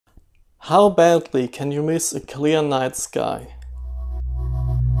How badly can you miss a clear night sky?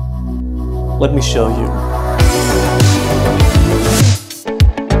 Let me show you.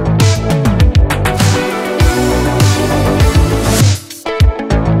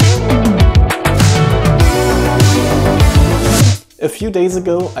 A few days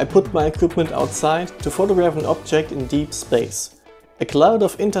ago I put my equipment outside to photograph an object in deep space. A cloud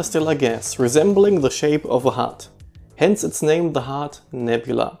of interstellar gas resembling the shape of a heart. Hence its name, the Heart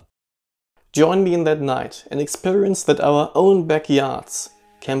Nebula. Join me in that night and experience that our own backyards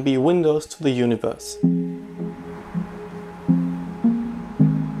can be windows to the universe.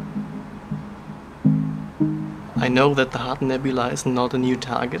 I know that the Heart Nebula is not a new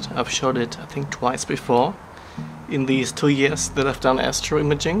target. I've shot it I think twice before in these 2 years that I've done astro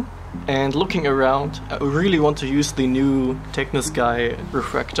imaging. And looking around, I really want to use the new Technosky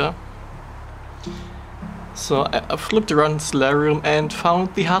refractor. So I flipped around Stellarium and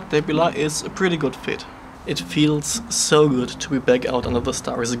found the Heart Nebula is a pretty good fit. It feels so good to be back out under the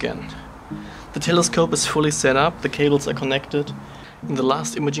stars again. The telescope is fully set up, the cables are connected. In the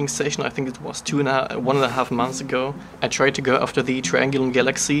last imaging session, I think it was 1.5 months ago, I tried to go after the triangulum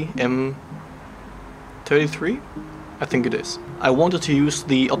galaxy M33, I think it is. I wanted to use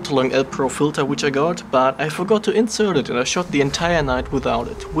the Optolong L Pro filter which I got, but I forgot to insert it and I shot the entire night without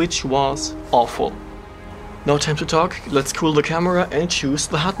it, which was awful. No time to talk, let's cool the camera and choose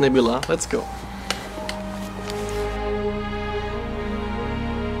the Heart Nebula. Let's go.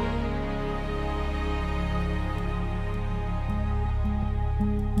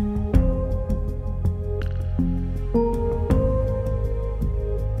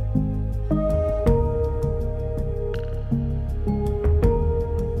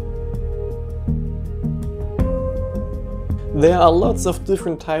 There are lots of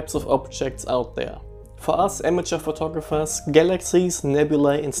different types of objects out there. For us amateur photographers, galaxies,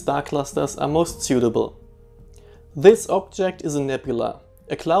 nebulae and star clusters are most suitable. This object is a nebula,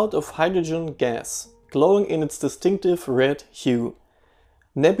 a cloud of hydrogen gas, glowing in its distinctive red hue.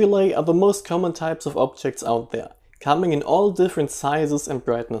 Nebulae are the most common types of objects out there, coming in all different sizes and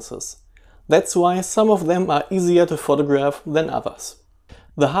brightnesses. That's why some of them are easier to photograph than others.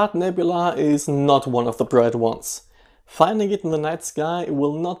 The Heart Nebula is not one of the bright ones. Finding it in the night sky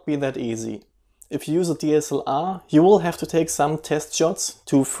will not be that easy. If you use a DSLR, you will have to take some test shots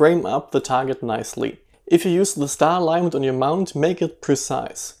to frame up the target nicely. If you use the star alignment on your mount, make it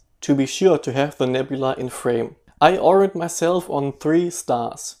precise, to be sure to have the nebula in frame. I oriented myself on 3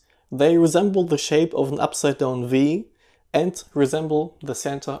 stars. They resemble the shape of an upside down V and resemble the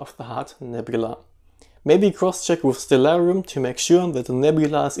center of the Heart Nebula. Maybe cross-check with Stellarium to make sure that the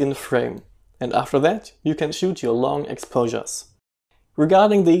nebula is in frame. And after that, you can shoot your long exposures.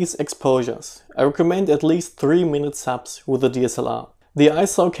 Regarding these exposures, I recommend at least 3-minute subs with the DSLR. The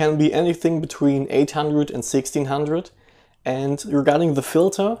ISO can be anything between 800 and 1600, and regarding the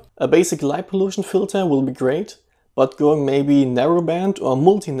filter, a basic light pollution filter will be great, but going maybe narrowband or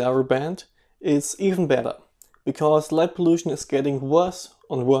multi-narrowband is even better, because light pollution is getting worse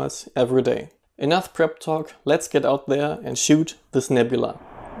and worse every day. Enough prep talk, let's get out there and shoot this nebula.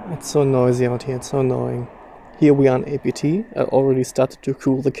 It's so noisy out here, it's so annoying. Here we are on APT, I already started to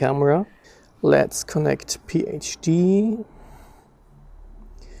cool the camera. Let's connect PhD.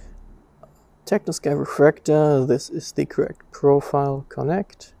 Technosky refractor, this is the correct profile,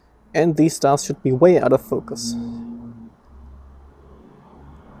 connect. And these stars should be way out of focus.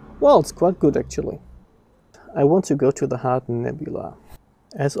 Well, it's quite good actually. I want to go to the Heart Nebula.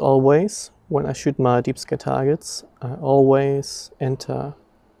 As always, when I shoot my deep sky targets, I always enter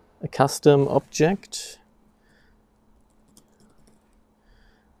a custom object.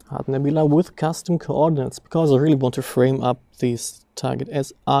 Heart Nebula with custom coordinates, because I really want to frame up this target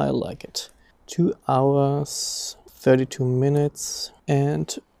as I like it. 2 hours, 32 minutes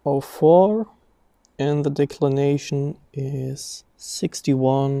and 04, and the declination is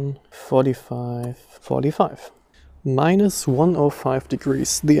 61, 45, 45. Minus 105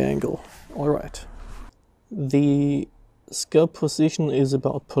 degrees, the angle. Alright. The scope position is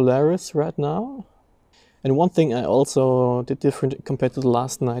about Polaris right now. And one thing I also did different compared to the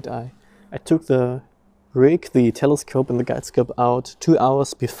last night, I took the rig, the telescope and the Guidescope out 2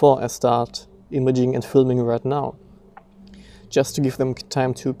 hours before I start imaging and filming right now. Just to give them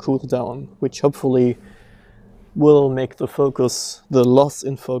time to cool down, which hopefully will make the focus, the loss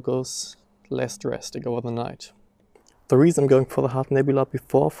in focus, less drastic over the night. The reason I'm going for the Heart Nebula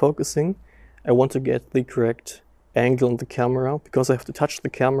before focusing, I want to get the correct angle on the camera, because I have to touch the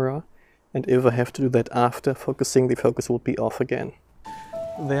camera, and if I have to do that after focusing, the focus will be off again.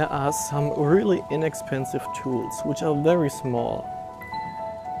 There are some really inexpensive tools, which are very small.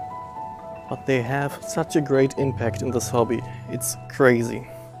 but they have such a great impact in this hobby. It's crazy.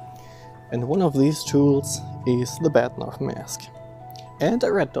 And one of these tools is the Beltmodded mask. And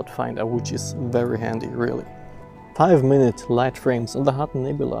a red dot finder, which is very handy, really. 5-minute light frames on the Hard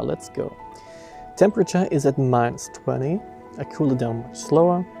Nebula, let's go. Temperature is at -20, I cool it down much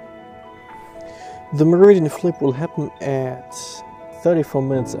slower. The meridian flip will happen at 34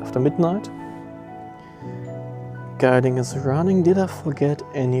 minutes after midnight. Guiding is running. Did I forget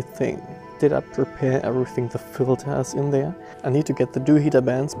anything? Did I prepare everything? The filters in there? I need to get the dew heater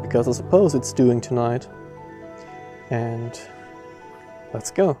bands because I suppose it's dewing tonight. And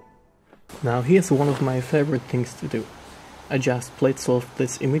let's go. Now here's one of my favorite things to do. I just plate solved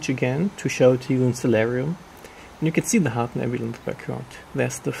this image again to show it to you in Stellarium. And you can see the Hard Nebula in the background.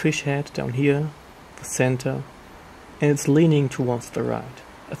 There's the fish head down here, the center, and it's leaning towards the right.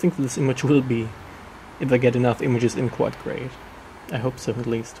 I think this image will be, if I get enough images in, quite great. I hope so, at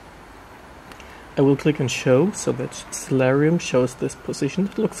least. I will click on show so that Stellarium shows this position.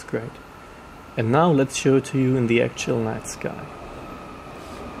 It looks great. And now let's show it to you in the actual night sky.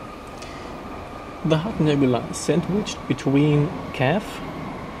 The Hard Nebula is sandwiched between Kef,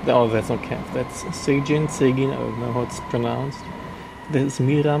 oh that's not Kef, that's Segin, I don't know how it's pronounced. This is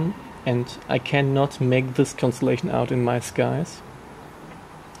Miram, and I cannot make this constellation out in my skies.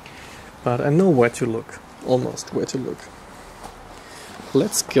 But I know where to look, almost where to look.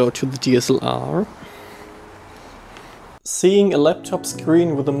 Let's go to the DSLR. Seeing a laptop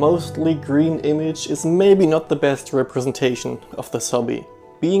screen with a mostly green image is maybe not the best representation of this hobby.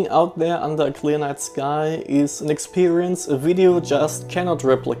 Being out there under a clear night sky is an experience a video just cannot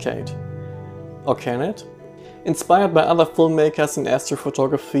replicate. Or can it? Inspired by other filmmakers in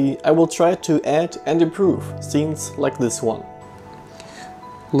astrophotography, I will try to add and improve scenes like this one.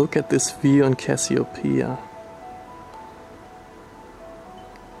 Look at this view on Cassiopeia.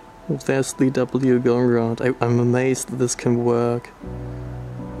 There's the W going around. I'm amazed that this can work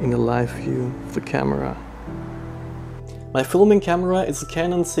in a live view of the camera. My filming camera is a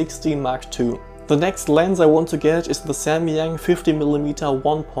Canon 16 Mark II. The next lens I want to get is the Samyang 50mm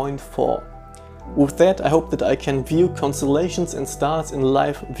 1.4. With that, I hope that I can view constellations and stars in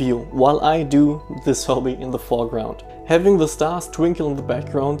live view while I do this hobby in the foreground. Having the stars twinkle in the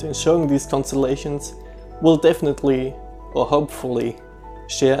background and showing these constellations will definitely, or hopefully,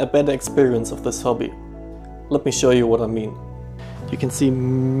 share a better experience of this hobby. Let me show you what I mean. You can see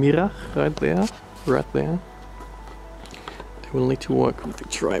Mirach right there, right there. We'll need to work with the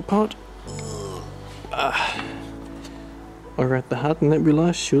tripod. Alright, the Hard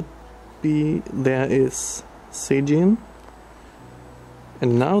Nebula should be... there is Segin.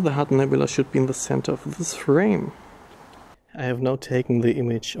 And now the Hard Nebula should be in the center of this frame. I have now taken the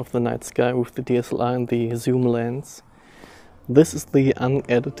image of the night sky with the DSLR and the zoom lens. This is the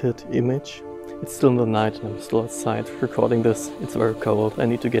unedited image. It's still in the night and I'm still outside recording this. It's very cold. I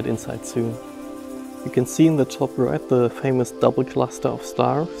need to get inside soon. You can see in the top right the famous double cluster of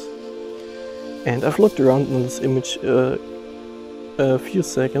stars. And I've looked around in this image a few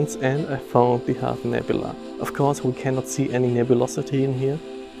seconds and I found the Hard Nebula. Of course we cannot see any nebulosity in here.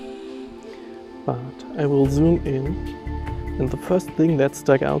 But I will zoom in, and the first thing that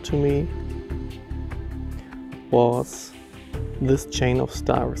stuck out to me was this chain of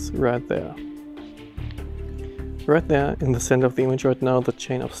stars right there. Right there in the center of the image right now, the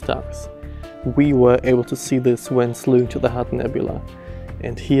chain of stars. We were able to see this when slewing to the Hard Nebula,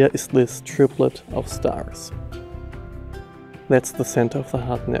 and here is this triplet of stars. That's the center of the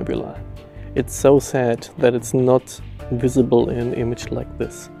Hard Nebula. It's so sad that it's not visible in an image like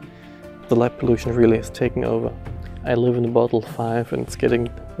this. The light pollution really is taking over. I live in bottle 5 and it's getting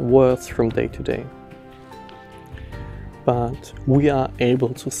worse from day to day. But we are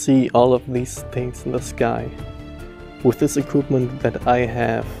able to see all of these things in the sky. With this equipment that I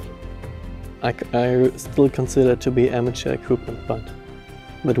have, I still consider to be amateur equipment, but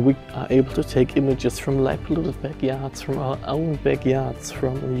that we are able to take images from light polluted backyards, from our own backyards,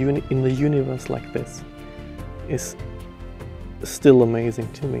 from in the universe like this, is still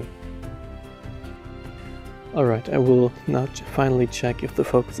amazing to me. Alright, I will now finally check if the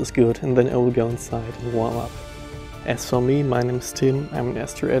focus is good, and then I will go inside and warm up. As for me, my name is Tim, I'm an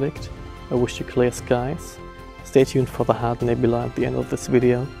astro addict. I wish you clear skies. Stay tuned for the Hard Nebula at the end of this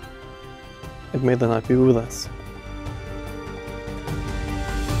video. And may the night be with us.